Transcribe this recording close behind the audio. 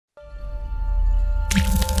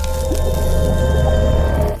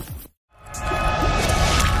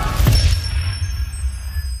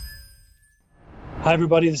Hi,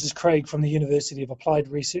 everybody. This is Craig from the University of Applied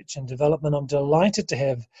Research and Development. I'm delighted to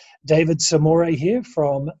have David Samore here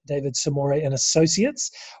from David Samore and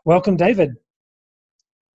Associates. Welcome, David.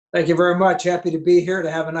 Thank you very much. Happy to be here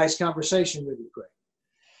to have a nice conversation with you, Craig.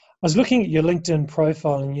 I was looking at your LinkedIn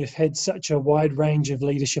profile, and you've had such a wide range of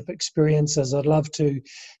leadership experiences. I'd love to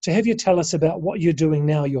have you tell us about what you're doing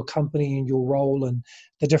now, your company and your role, and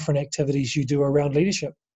the different activities you do around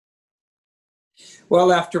leadership.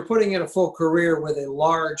 Well, after putting in a full career with a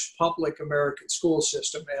large public American school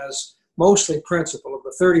system as mostly principal, of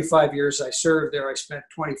the 35 years I served there, I spent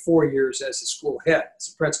 24 years as a school head,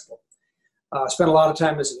 as a principal. I spent a lot of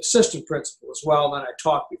time as an assistant principal as well, and then I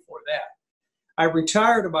taught before that. I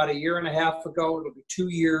retired about a year and a half ago. It'll be 2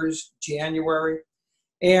 years, January,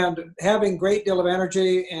 and having a great deal of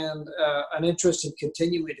energy and an interest in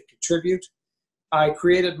continuing to contribute, I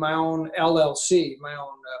created my own LLC, my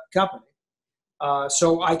own company.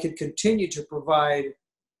 So I could continue to provide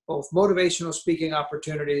both motivational speaking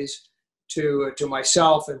opportunities to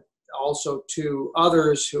myself and also to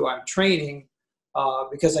others who I'm training,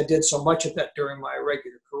 because I did so much of that during my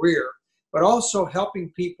regular career, but also helping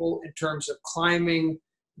people in terms of climbing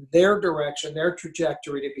their direction, their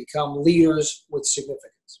trajectory to become leaders with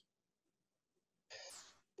significance.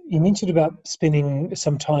 You mentioned about spending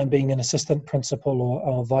some time being an assistant principal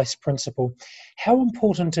or vice principal. How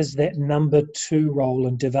important is that number two role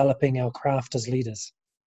in developing our craft as leaders?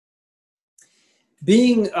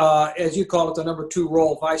 Being, as you call it, the number two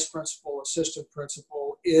role, vice principal, assistant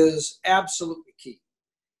principal, is absolutely key.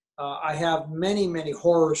 I have many, many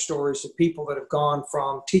horror stories of people that have gone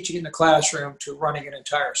from teaching in the classroom to running an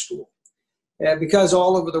entire school. And because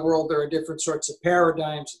all over the world there are different sorts of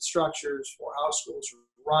paradigms and structures for how schools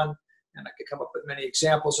run, and I could come up with many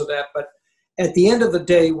examples of that. But at the end of the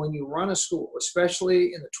day, when you run a school,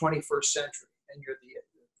 especially in the 21st century, and you're the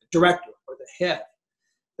director or the head,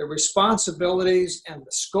 the responsibilities and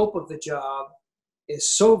the scope of the job is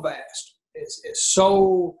so vast, is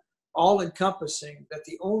so all-encompassing, that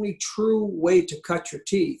the only true way to cut your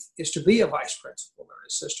teeth is to be a vice principal or an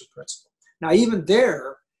assistant principal. Now, even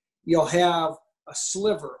there, you'll have a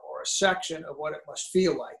sliver or a section of what it must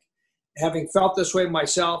feel like. Having felt this way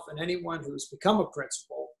myself, and anyone who's become a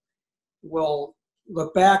principal will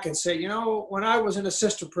look back and say, you know, when I was an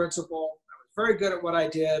assistant principal, I was very good at what I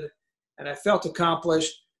did, and I felt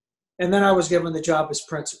accomplished, and then I was given the job as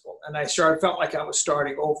principal, and I felt like I was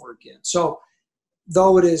starting over again. So,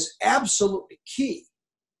 though it is absolutely key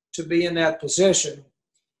to be in that position,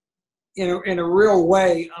 in a real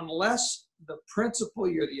way, unless the principal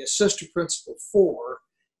you're the assistant principal for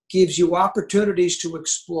gives you opportunities to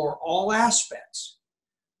explore all aspects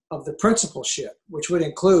of the principalship, which would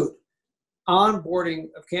include onboarding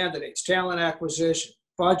of candidates, talent acquisition,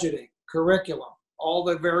 budgeting, curriculum, all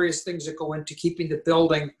the various things that go into keeping the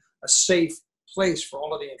building a safe place for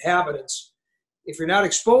all of the inhabitants. If you're not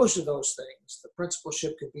exposed to those things, the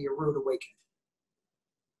principalship can be a rude awakening.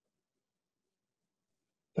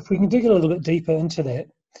 If we can dig a little bit deeper into that,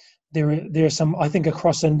 there are some, I think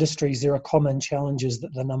across industries, there are common challenges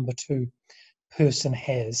that the number two person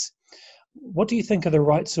has. What do you think are the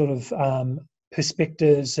right sort of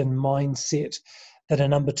perspectives and mindset that a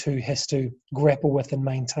number two has to grapple with and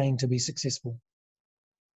maintain to be successful?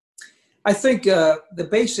 I think the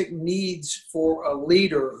basic needs for a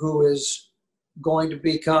leader who is going to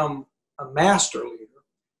become a master leader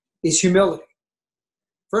is humility.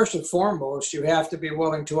 First and foremost, you have to be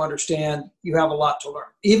willing to understand you have a lot to learn,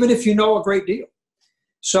 even if you know a great deal.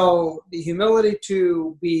 So the humility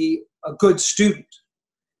to be a good student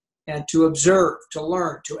and to observe, to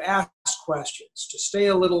learn, to ask questions, to stay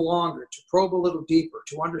a little longer, to probe a little deeper,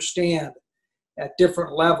 to understand at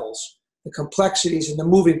different levels the complexities and the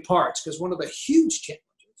moving parts. Because one of the huge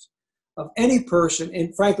challenges of any person,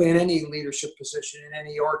 and frankly in any leadership position, in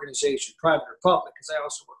any organization, private or public, because I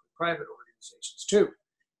also work with private organizations too,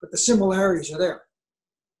 but the similarities are there,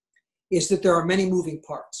 is that there are many moving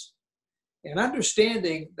parts. And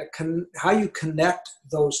understanding how you connect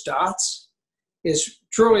those dots is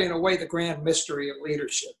truly, in a way, the grand mystery of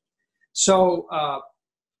leadership. So I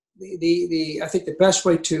think the best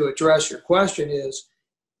way to address your question is,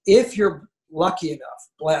 if you're lucky enough,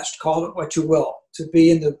 blessed, call it what you will, to be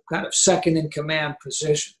in the kind of second in command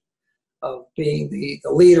position of being the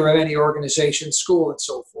leader of any organization, school, and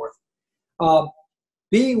so forth,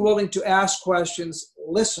 being willing to ask questions,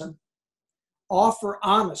 listen, offer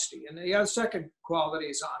honesty. And the second quality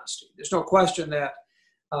is honesty. There's no question that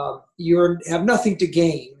you have nothing to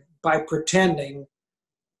gain by pretending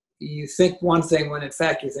you think one thing when in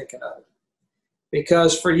fact you think another.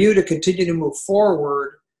 Because for you to continue to move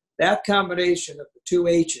forward, That combination of the two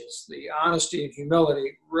H's, the honesty and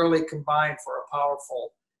humility, really combine for a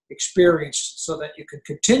powerful experience so that you can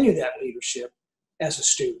continue that leadership as a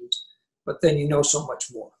student, but then you know so much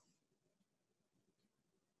more.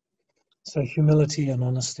 So humility and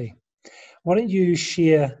honesty. Why don't you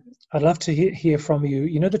share, I'd love to hear from you,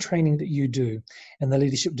 you know, the training that you do and the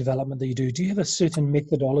leadership development that you do you have a certain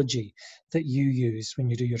methodology that you use when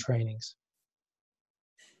you do your trainings?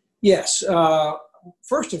 Yes.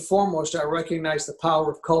 First and foremost, I recognize the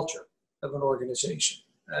power of culture of an organization.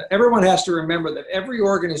 Everyone has to remember that every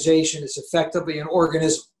organization is effectively an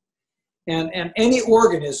organism. And any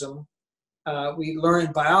organism, we learn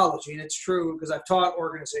in biology, and it's true because I've taught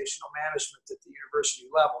organizational management at the university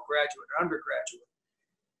level, graduate or undergraduate.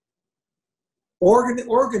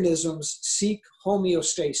 Organisms seek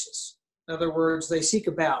homeostasis. In other words, they seek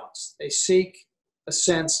a balance. They seek a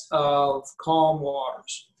sense of calm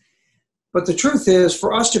waters. But the truth is,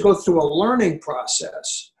 for us to go through a learning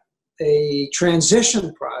process, a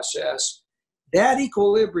transition process, that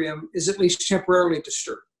equilibrium is at least temporarily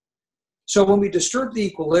disturbed. So when we disturb the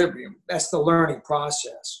equilibrium, that's the learning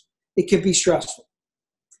process, it can be stressful.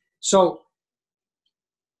 So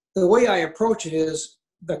the way I approach it is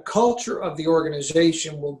the culture of the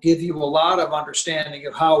organization will give you a lot of understanding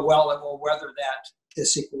of how well it will weather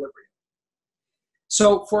this equilibrium.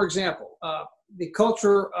 So, for example, the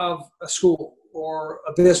culture of a school or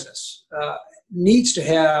a business needs to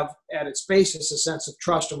have at its basis a sense of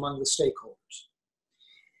trust among the stakeholders.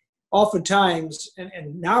 Oftentimes,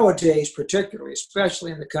 and nowadays particularly,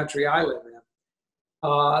 especially in the country I live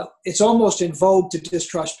in, it's almost in vogue to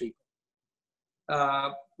distrust people,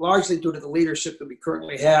 largely due to the leadership that we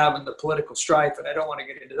currently have and the political strife, and I don't want to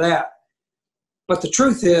get into that. But the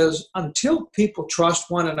truth is, until people trust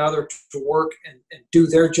one another to work and do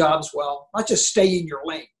their jobs well, not just stay in your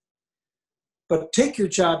lane, but take your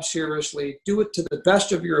job seriously, do it to the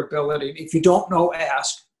best of your ability. If you don't know,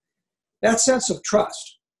 ask. That sense of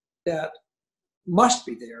trust that must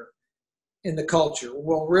be there in the culture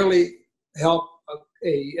will really help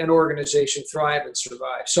an organization thrive and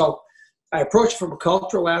survive. So I approach it from a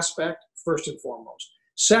cultural aspect, first and foremost.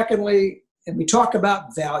 Secondly, and we talk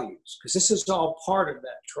about values, because this is all part of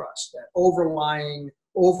that trust, that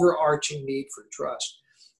overarching need for trust,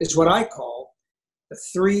 is what I call the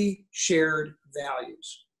 3 shared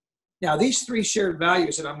values. Now, these 3 shared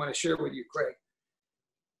values that I'm going to share with you, Craig,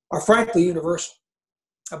 are frankly universal.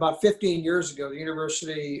 About 15 years ago,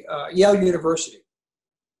 Yale University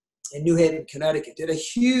in New Haven, Connecticut, did a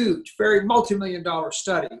huge, very multi-million-dollar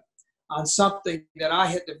study on something that I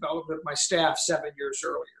had developed with my staff 7 years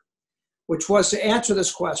earlier, which was to answer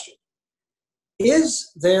this question: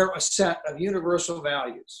 is there a set of universal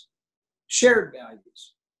values, shared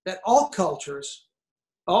values, that all cultures,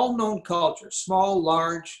 all known cultures, small,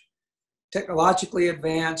 large, technologically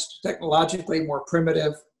advanced, technologically more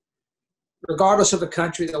primitive, regardless of the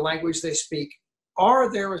country, the language they speak,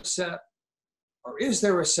 is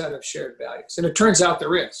there a set of shared values? And it turns out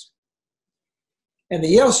there is. And the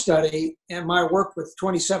Yale study and my work with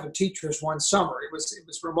 27 teachers one summer, it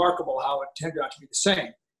was remarkable how it turned out to be the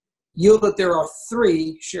same, yield that there are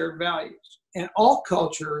 3 shared values. And all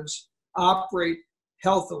cultures operate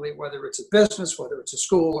healthily, whether it's a business, whether it's a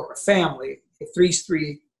school or a family, if these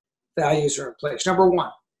 3 values are in place. Number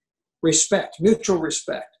 1, respect, mutual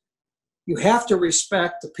respect. You have to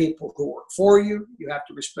respect the people who work for you. You have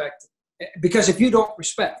to respect, because if you don't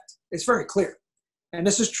respect, it's very clear. And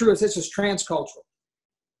this is true, this is transcultural.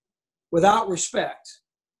 Without respect,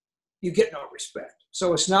 you get no respect.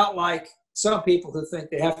 So it's not like some people who think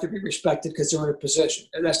they have to be respected because they're in a position.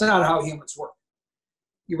 And that's not how humans work.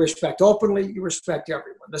 You respect openly, you respect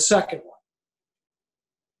everyone. The second one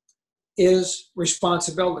is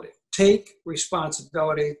responsibility. Take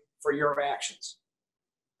responsibility for your actions.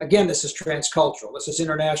 Again, this is transcultural. This is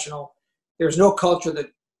international. There's no culture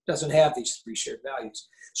that doesn't have these 3 shared values.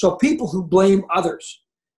 So people who blame others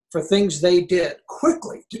for things they did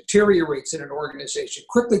quickly deteriorates in an organization,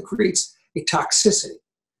 quickly creates a toxicity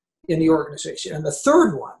in the organization. And the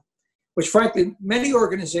third one, which frankly, many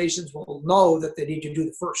organizations will know that they need to do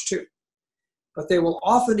the first 2, but they will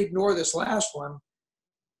often ignore this last one,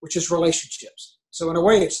 which is relationships. So in a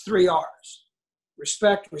way, it's 3 R's: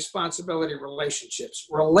 respect, responsibility, relationships.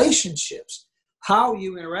 Relationships, how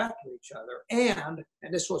you interact with each other, and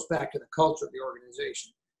this goes back to the culture of the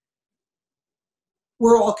organization.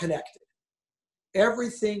 We're all connected.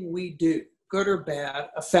 Everything we do, good or bad,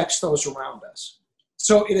 affects those around us.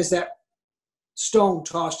 So it is that stone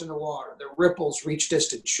tossed in the water, the ripples reach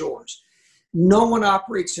distant shores. No one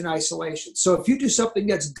operates in isolation. So if you do something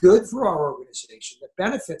that's good for our organization, that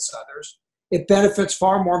benefits others, it benefits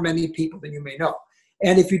far more many people than you may know.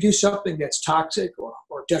 And if you do something that's toxic or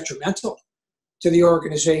detrimental to the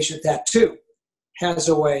organization, that too has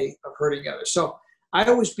a way of hurting others. So I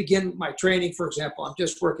always begin my training, for example, I'm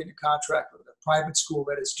just working a contract with a private school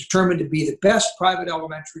that is determined to be the best private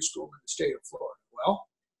elementary school in the state of Florida. Well,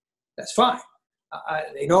 that's fine.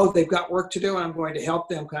 They know they've got work to do, and I'm going to help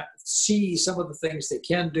them kind of see some of the things they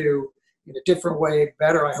can do in a different way,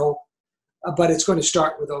 better, I hope. But it's going to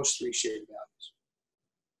start with those three shared values.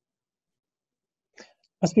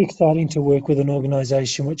 Must be exciting to work with an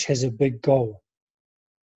organization which has a big goal.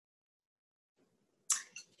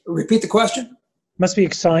 Repeat the question. Must be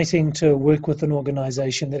exciting to work with an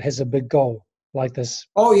organization that has a big goal like this.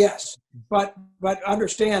 Oh, yes. But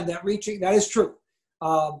understand that that is true,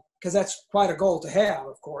 because that's quite a goal to have,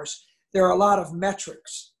 of course. There are a lot of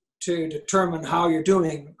metrics to determine how you're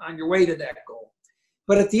doing on your way to that goal.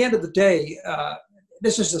 But at the end of the day,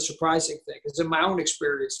 this is the surprising thing, because in my own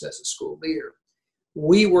experience as a school leader,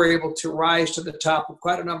 we were able to rise to the top of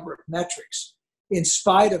quite a number of metrics in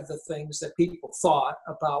spite of the things that people thought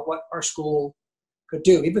about what our school could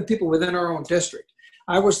do, even people within our own district.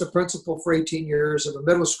 I was the principal for 18 years of a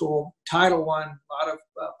middle school, Title I, a lot of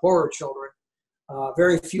poorer children,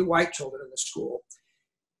 very few white children in the school.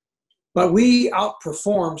 But we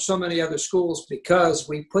outperformed so many other schools because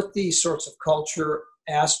we put these sorts of culture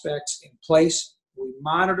aspects in place, we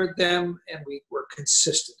monitored them, and we were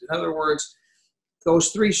consistent. In other words, those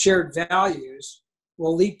three shared values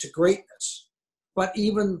will lead to greatness, but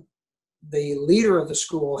even the leader of the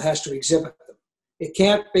school has to exhibit them. It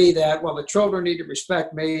can't be that, well, the children need to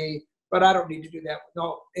respect me, but I don't need to do that.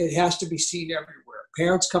 No, it has to be seen everywhere.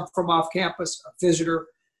 Parents come from off campus, a visitor.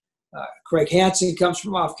 Craig Hansen comes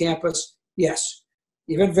from off campus. Yes,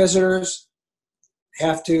 even visitors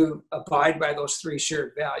have to abide by those three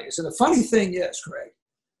shared values. And the funny thing is, Craig,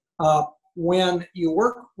 when you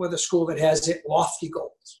work with a school that has lofty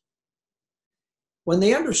goals, when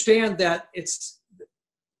they understand that it's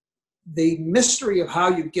the mystery of how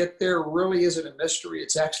you get there really isn't a mystery,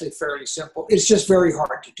 it's actually fairly simple. It's just very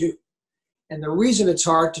hard to do. And the reason it's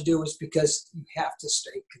hard to do is because you have to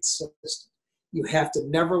stay consistent. You have to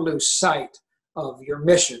never lose sight of your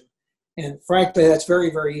mission. And frankly, that's very,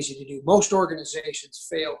 very easy to do. Most organizations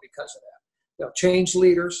fail because of that. They'll change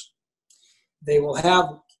leaders. They will have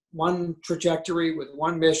one trajectory with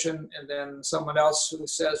one mission, and then someone else who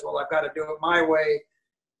says, well, I've got to do it my way.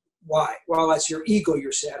 Why? Well, that's your ego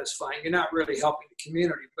you're satisfying. You're not really helping the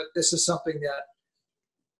community. But this is something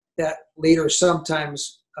that leaders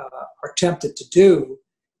sometimes are tempted to do,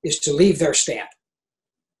 is to leave their stamp.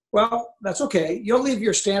 Well, that's okay. You'll leave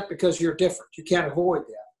your stamp because you're different. You can't avoid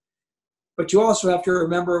that. But you also have to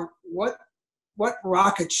remember what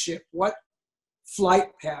rocket ship, what flight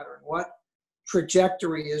pattern, what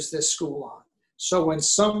trajectory is this school on? So when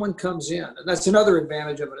someone comes in, and that's another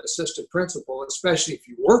advantage of an assistant principal, especially if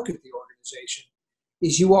you work at the organization,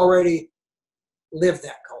 is you already live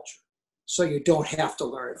that culture. So you don't have to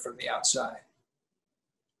learn it from the outside.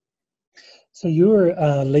 So you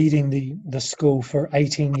were leading the school for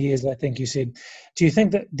 18 years, I think you said. Do you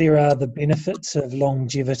think that there are the benefits of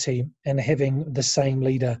longevity in having the same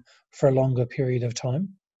leader for a longer period of time?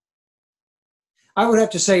 I would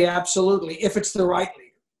have to say absolutely, if it's the right leader.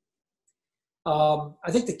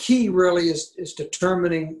 I think the key really is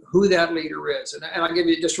determining who that leader is. And I'll give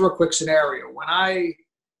you just a real quick scenario.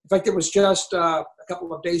 In fact, it was just a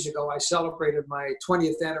couple of days ago, I celebrated my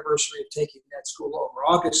 20th anniversary of taking that school over,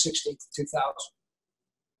 August 16th, 2000.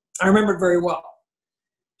 I remember it very well.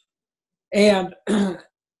 And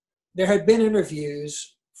there had been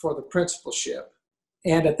interviews for the principalship.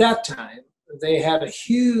 And at that time, they had a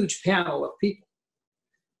huge panel of people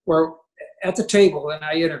where at the table, and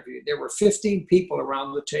I interviewed, there were 15 people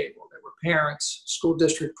around the table. There were parents, school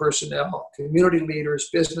district personnel, community leaders,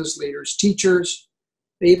 business leaders, teachers.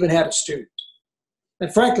 They even had a student.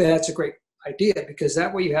 And frankly, that's a great idea, because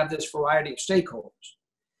that way you have this variety of stakeholders.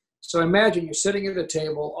 So imagine you're sitting at a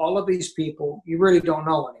table, all of these people, you really don't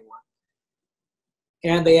know anyone.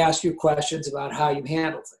 And they ask you questions about how you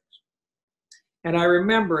handle things. And I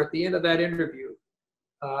remember at the end of that interview,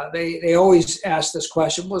 they always ask this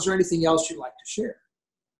question, was there anything else you'd like to share?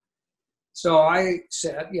 So I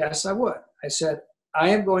said, yes, I would. I said, I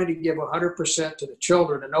am going to give 100% to the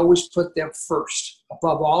children and always put them first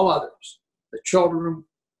above all others. The children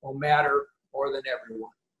will matter more than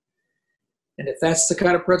everyone. And if that's the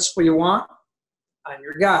kind of principal you want, I'm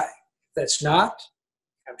your guy. If that's not,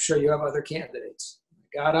 I'm sure you have other candidates.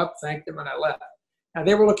 I got up, thanked them, and I left. Now,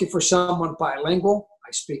 they were looking for someone bilingual.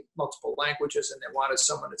 I speak multiple languages, and they wanted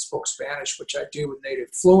someone that spoke Spanish, which I do with native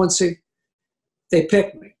fluency. They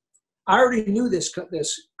picked me. I already knew this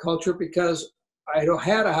culture because I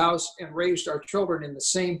had a house and raised our children in the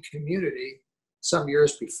same community some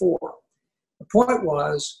years before. The point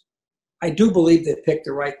was, I do believe they picked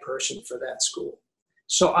the right person for that school.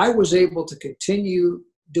 So I was able to continue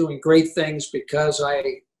doing great things because I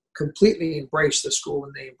completely embraced the school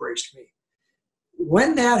and they embraced me.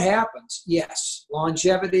 When that happens, yes,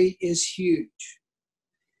 longevity is huge.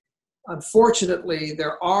 Unfortunately,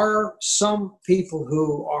 there are some people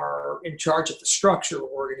who are in charge of the structure of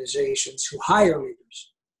organizations who hire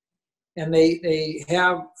leaders. And they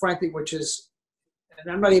have, frankly, which is,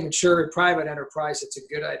 and I'm not even sure in private enterprise it's a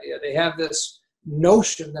good idea. They have this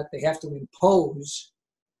notion that they have to impose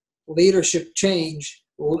leadership change.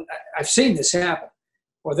 I've seen this happen.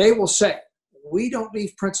 Or they will say, we don't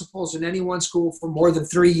leave principals in any one school for more than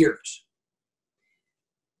 3 years,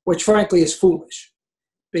 which frankly is foolish.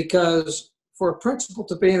 Because for a principal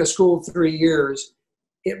to be in a school 3 years,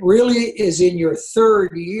 it really is in your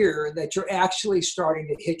third year that you're actually starting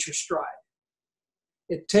to hit your stride.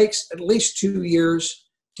 It takes at least 2 years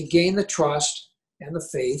to gain the trust and the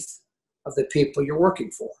faith of the people you're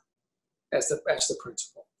working for as the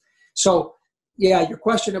principal. So, yeah, your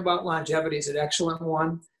question about longevity is an excellent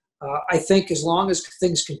one. I think as long as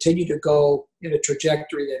things continue to go in a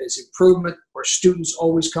trajectory that is improvement, where students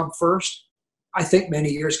always come first, I think many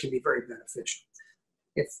years can be very beneficial.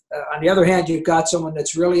 If, on the other hand, you've got someone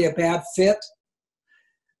that's really a bad fit,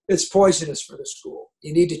 it's poisonous for the school.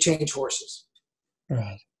 You need to change horses.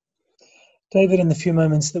 Right. David, in the few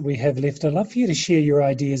moments that we have left, I'd love for you to share your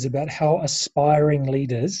ideas about how aspiring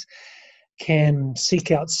leaders can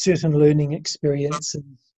seek out certain learning experiences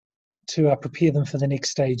to prepare them for the next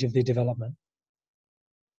stage of their development.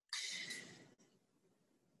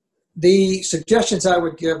 The suggestions I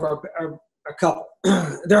would give are a couple.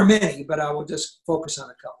 There are many, but I will just focus on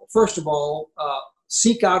a couple. First of all,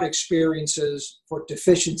 seek out experiences for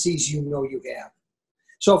deficiencies you know you have.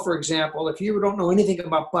 So, for example, if you don't know anything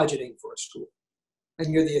about budgeting for a school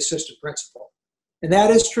and you're the assistant principal, and that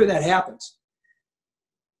is true, that happens.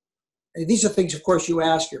 And these are things, of course, you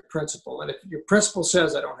ask your principal. And if your principal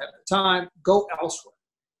says, I don't have the time, go elsewhere.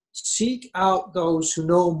 Seek out those who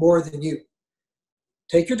know more than you.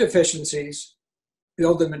 Take your deficiencies,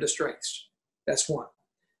 build them into strengths. That's one.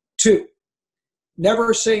 Two,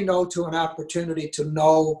 never say no to an opportunity to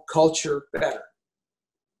know culture better.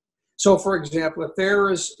 So, for example,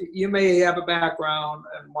 if you may have a background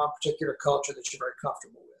in one particular culture that you're very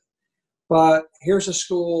comfortable with, but here's a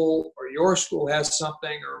school, or your school has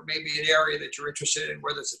something, or maybe an area that you're interested in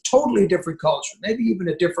where there's a totally different culture, maybe even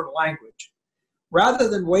a different language. Rather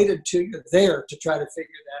than wait until you're there to try to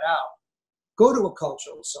figure that out, go to a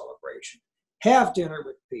cultural celebration, have dinner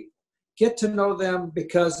with people, get to know them,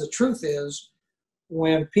 because the truth is,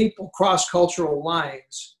 when people cross cultural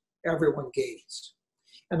lines, everyone gains.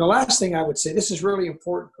 And the last thing I would say, this is really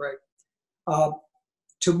important, Craig,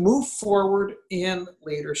 to move forward in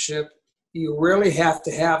leadership, you really have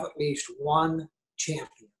to have at least one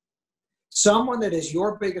champion. Someone that is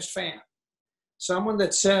your biggest fan. Someone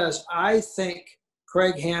that says, I think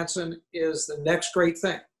Craig Hansen is the next great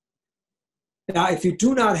thing. Now, if you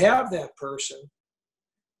do not have that person,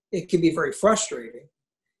 it can be very frustrating,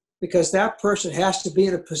 because that person has to be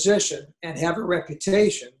in a position and have a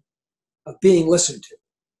reputation of being listened to.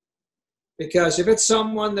 Because if it's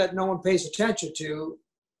someone that no one pays attention to,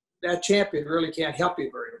 that champion really can't help you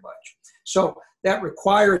very much. So that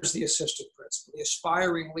requires the assistant principal, the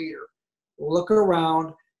aspiring leader, look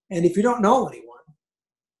around, and if you don't know anyone,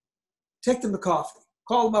 take them to coffee.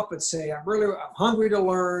 Call them up and say, I'm hungry to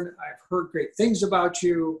learn. I've heard great things about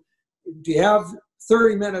you. Do you have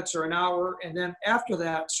 30 minutes or an hour? And then after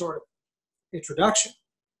that sort of introduction,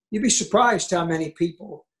 you'd be surprised how many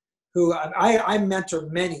people who I mentor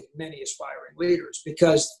many aspiring leaders,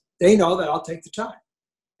 because they know that I'll take the time.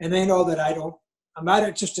 And they know that I'm not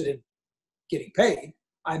interested in getting paid.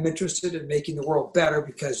 I'm interested in making the world better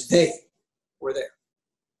because they were there.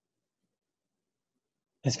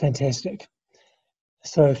 That's fantastic.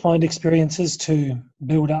 So find experiences to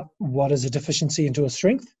build up what is a deficiency into a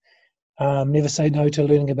strength. Never say no to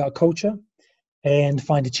learning about culture, and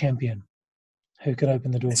find a champion who can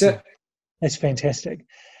open the door. That's it. That's fantastic.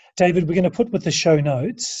 David, we're going to put with the show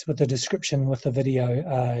notes, with the description, with the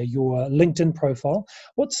video, your LinkedIn profile.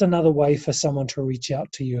 What's another way for someone to reach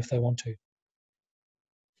out to you if they want to?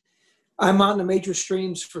 I'm on the major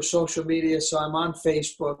streams for social media, so I'm on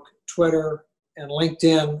Facebook, Twitter, and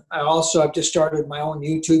LinkedIn. I've just started my own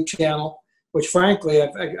YouTube channel, which frankly,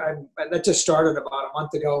 that just started about a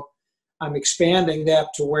month ago. I'm expanding that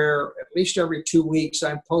to where at least every 2 weeks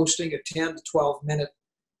I'm posting a 10 to 12 minute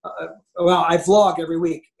well, I vlog every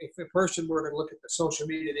week. If a person were to look at the social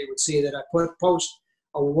media, they would see that I post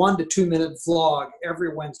a 1 to 2 minute vlog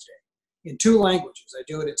every Wednesday in 2 languages. I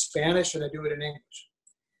do it in Spanish and I do it in English,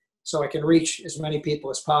 so I can reach as many people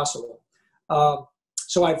as possible.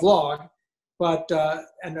 So I vlog, but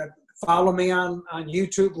follow me on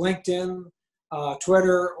YouTube, LinkedIn,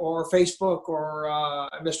 Twitter, or Facebook, or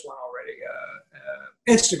I missed one already,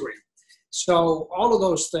 Instagram. So all of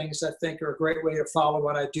those things I think are a great way to follow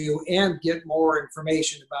what I do and get more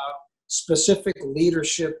information about specific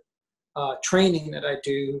leadership training that I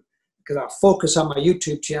do, because I'll focus on my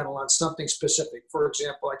YouTube channel on something specific. For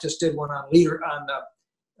example, I just did one on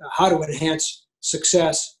how to enhance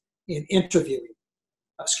success in interviewing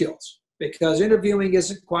skills, because interviewing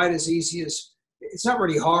isn't quite as easy as, it's not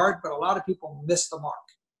really hard, but a lot of people miss the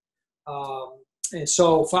mark. And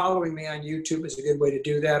so following me on YouTube is a good way to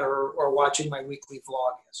do that, or watching my weekly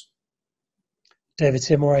vlog is. David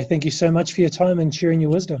Samore, thank you so much for your time and sharing your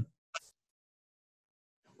wisdom.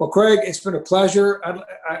 Well, Craig, it's been a pleasure.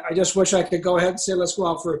 I just wish I could go ahead and say, let's go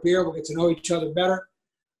out for a beer. We'll get to know each other better.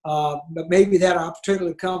 But maybe that opportunity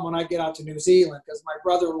will come when I get out to New Zealand, because my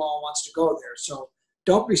brother-in-law wants to go there. So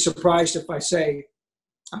don't be surprised if I say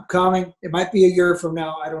I'm coming. It might be a year from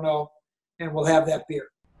now. I don't know. And we'll have that beer.